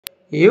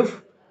if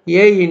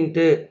A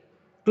into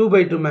 2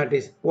 by 2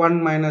 matrix 1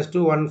 minus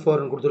 2 1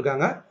 4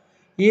 கொடுத்துருக்காங்க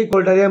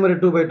equal to அதே மாதிரி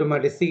 2 by 2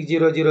 matrix 6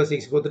 0 0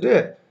 6 கொடுத்துட்டு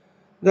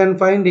then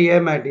find A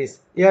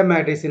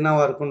matrix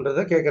என்னவா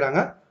இருக்குன்றதை கேட்குறாங்க.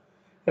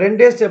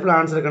 ரெண்டே ஸ்டெப்பில்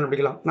ஆன்சர்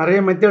கண்டுபிடிக்கலாம். நிறைய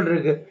மெத்தட்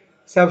இருக்குது.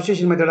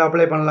 சப்ஸ்டியூஷன் மெத்தட்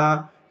அப்ளை பண்ணலாம்,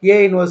 ஏ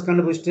இன்வர்ஸ்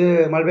கண்டுபிடிச்சிட்டு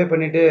மல்டிப்ளை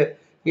பண்ணிவிட்டு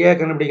ஏ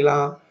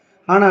கண்டுபிடிக்கலாம்.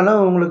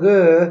 ஆனாலும் உங்களுக்கு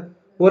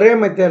ஒரே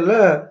மெத்தடில்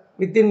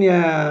வித்தின்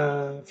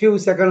ஃபியூ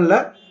செகண்டில்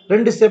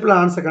ரெண்டு ஸ்டெப்பில்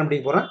ஆன்சர்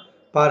கண்டுபிடிக்க போகிறேன்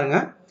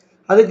பாருங்கள்.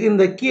 அதுக்கு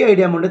இந்த கீ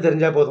ஐடியா மட்டும்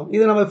தெரிஞ்சால் போதும்.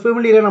 இது நம்ம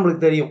ஃபெமிலியராக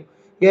நம்மளுக்கு தெரியும்.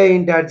 A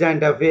into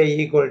adjoint of A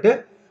equal to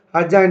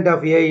adjoint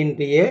of A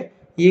into A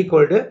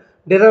equal to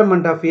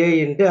determinant of A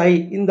into I.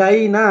 இந்த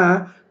ஐனா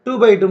 2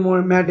 by 2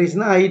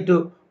 மேட்ரிக்ஸ்னா I2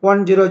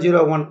 1 0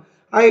 0 1.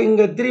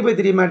 இங்கே 3 by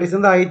 3 மேட்ரிக்ஸ்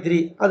வந்து I3.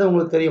 அது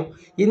உங்களுக்கு தெரியும்.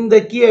 இந்த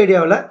கீ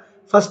ஐடியாவில்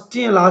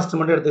ஃபஸ்ட்டையும் லாஸ்ட்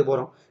மட்டும் எடுத்துக்க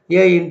போகிறோம்.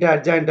 A into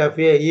adjoint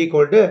of A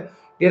equal to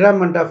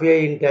determinant of A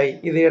into I.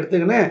 இது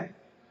எடுத்துக்கின்னு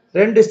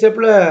ரெண்டு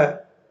ஸ்டெப்பில்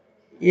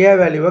ஏ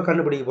வேல்யூவை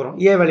கண்டுபிடிக்க போகிறோம்.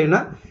 ஏ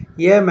வேல்யூனா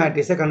ஏ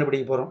மேட்ரிக்ஸை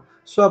கண்டுபிடிக்க போகிறோம்.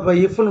 ஸோ அப்போ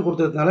இஃப்னு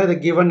கொடுத்ததுனால இதை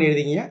கிவன்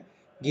எழுதிங்க.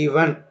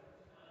 கிவன்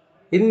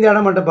இந்த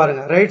இடம் மட்டும்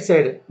பாருங்கள், ரைட்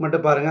சைடு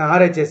மட்டும் பாருங்கள்.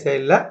 ஆர்ஹெச்எஸ்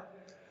சைடில்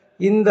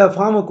இந்த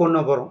ஃபார்முக்கு கொண்டு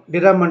வர போகிறோம்.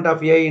 டிட்டர்மினன்ட்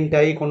ஆஃப் ஏ இன்ட்டு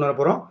ஐ கொண்டு வர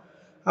போகிறோம்.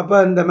 அப்போ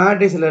இந்த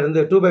மேட்ரிக்ஸில் இருந்து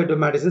 2 by 2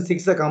 மேட்ரிக்ஸ்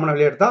 6 காமனாக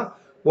வெளியே எடுத்தால்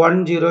 1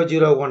 0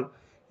 0 1.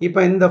 இப்போ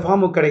இந்த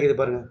ஃபார்முக்கு கிடைக்குது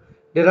பாருங்கள்.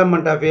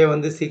 டிட்டர்மினன்ட் ஆஃப் ஏ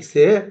வந்து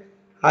 6,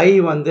 ஐ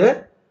வந்து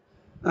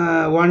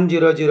 1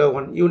 0 0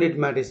 1 யூனிட்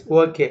மேட்ரிக்ஸ்.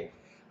 ஓகே,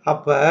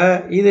 அப்போ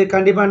இது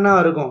கண்டிப்பாக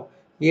என்ன இருக்கும்?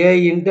 A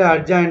into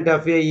adjoint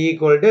of A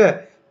equal to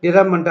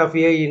determinant of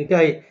A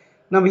into ஐ.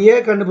 நம்ம ஏ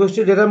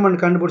கண்டுபிடிச்சிட்டு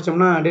டிட்டர்மினன்ட்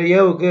கண்டுபிடிச்சோம்னா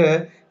ஏவுக்கு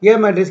ஏ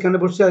மேட்ரிக்ஸ்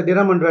கண்டுபிடிச்சி அது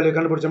டிட்டர்மினன்ட் வேல்யூ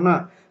கண்டுபிடிச்சோம்னா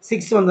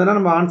 6 வந்ததுன்னா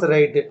நம்ம ஆன்சர்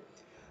ரைட்டு.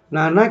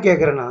 நான் என்ன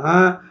கேட்குறேன்னா,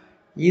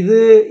 இது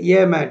ஏ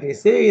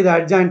மேட்ரிக்ஸு, இது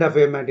adjoint of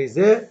A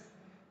matrix,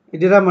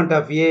 determinant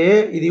of ஏ,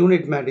 இது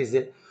யூனிட்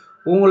மேட்ரிக்ஸு.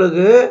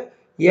 உங்களுக்கு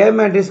ஏ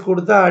மேட்ரிக்ஸ்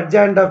கொடுத்தா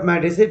அட்ஜாயிண்ட் ஆஃப்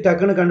மேட்ரிக்ஸு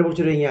டக்குன்னு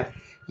கண்டுபிடிச்சிடுவீங்க.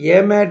 ஏ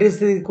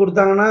மேட்ரிக்ஸ்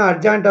கொடுத்தாங்கன்னா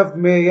அட்ஜாயிண்ட் ஆஃப்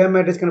ஏ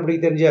மேட்ரிக்ஸ்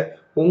கண்டுபிடிக்க தெரிஞ்ச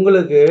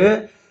உங்களுக்கு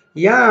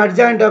ஏன்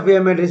அட்ஜாயிண்ட் ஆஃப் ஏ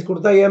மேட்ரிக்ஸ்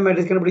கொடுத்தா ஏ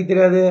மேட்ரிக்ஸ் கண்டுபிடிக்க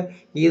தெரியாது?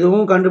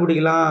 இதுவும்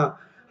கண்டுபிடிக்கலாம்.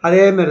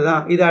 அதேமாரி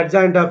தான் இது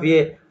அட்ஜாயிண்ட் ஆஃப்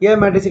ஏ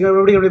மேட்ரிக்ஸ்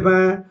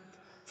கண்டுபிடிப்பேன்.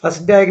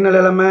 ஃபஸ்ட் டயகனல்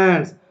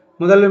எலமெண்ட்ஸ்,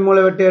 முதல்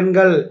மூலைவெட்டு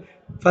எண்கள்,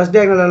 ஃபஸ்ட்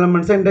டயகனல்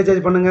எலமெண்ட்ஸை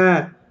இன்டர்சேஞ்ச் பண்ணுங்கள்.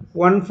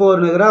 1 4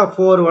 இருக்கிறா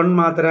 4 1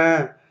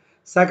 மாற்றுறேன்.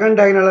 செகண்ட்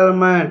டயகனல்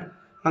எலமெண்ட்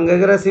அங்கே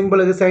இருக்கிற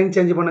சிம்பிளுக்கு சைன்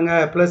சேஞ்ச்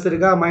பண்ணுங்கள். ப்ளஸ்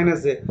இருக்கா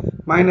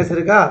மைனஸ்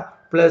இருக்கா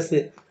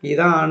ப்ளஸ்ஸு.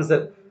 இதுதான்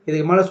ஆன்சர்.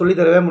 இதுக்கு மேலே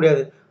சொல்லித்தரவே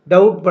முடியாது.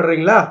 டவுட்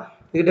படுறீங்களா?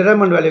 இதுக்கு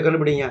டிட்டர்மினன்ட் வேல்யூ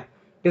கண்டுபிடிங்க.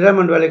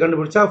 டிட்டர்மினன்ட் வேல்யூ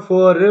கண்டுபிடிச்சா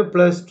 4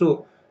 + 2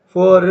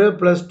 4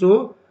 + 2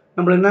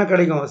 நம்மளுக்கு என்ன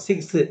கிடைக்கும்?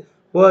 6.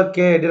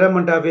 ஓகே,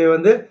 டிட்டர்மினன்ட் ஆஃப் ஏ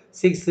வந்து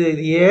 6.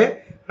 இது ஏ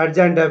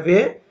அட்ஜாயிண்ட் ஆஃப்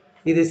ஏ,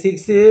 இது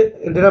 6.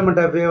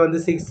 டிட்டர்மினன்ட் ஆஃப் ஏ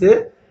வந்து 6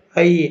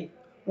 ஐ.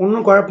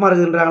 இன்னும் குழப்பமாக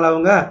இருக்குதுன்றாங்களா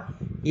அவங்க?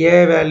 ஏ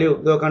வேல்யூ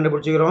இதோ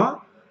கண்டுபிடிச்சிக்கிறோம்,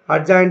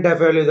 அட்ஜாயிண்ட்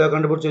ஆஃப் வேல்யூ இதோ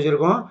கண்டுபிடிச்சி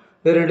வச்சுருக்கோம்.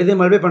 இது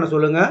ரெண்டுத்தையும் மல்டிப்ளை பண்ண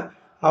சொல்லுங்கள்.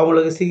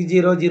 அவங்களுக்கு 6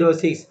 0 0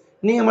 6.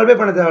 நீங்கள் மல்டிப்ளை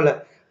பண்ண தேவையில்ல,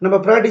 நம்ம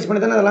ப்ராக்டிஸ்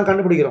பண்ணி தானே அதெல்லாம்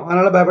கண்டுபிடிக்கிறோம்.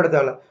 அதனால் பயப்பட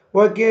தேவையில்ல.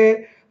 ஓகே,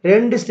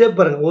 ரெண்டு ஸ்டெப்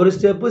பாருங்கள். ஒரு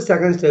ஸ்டெப்பு,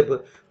 செகண்ட் ஸ்டெப்பு.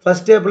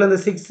 ஃபஸ்ட் ஸ்டெப்பில் இந்த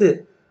 6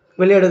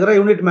 வெளியே எடுக்கிற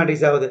யூனிட்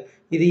மேட்ரிக்ஸ் ஆகுது.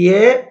 இது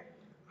ஏ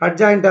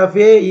adjoint of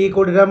A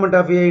equal determinant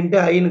of A into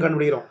ஐன்னு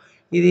கண்டுபிடிக்கிறோம்.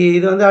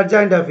 இது வந்து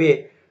அட்ஜாயிண்ட் ஆஃப் ஏ.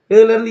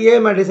 இதுலேருந்து ஏ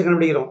மேட்ரிக்ஸை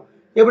கண்டுபிடிக்கிறோம்.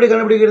 எப்படி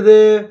கண்டுபிடிக்கிறது?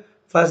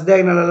 ஃபஸ்ட்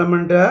டயகனல்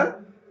எலமெண்ட்டை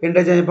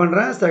இன்டர்சேஞ்ச்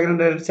பண்ணுறேன்,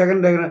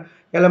 செகண்ட் டயகனல்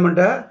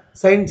எலமெண்ட்டை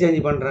சைன்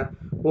சேஞ்ச் பண்ணுறேன்.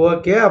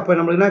 ஓகே, அப்போ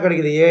நம்மளுக்கு என்ன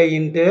கிடைக்குது? A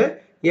into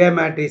A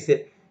matrix,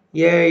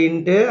 A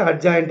into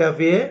adjoint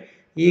of A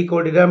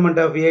equal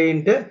determinant of A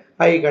into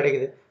ஐ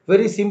கிடைக்குது.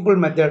 Very simple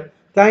method.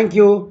 Thank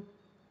you.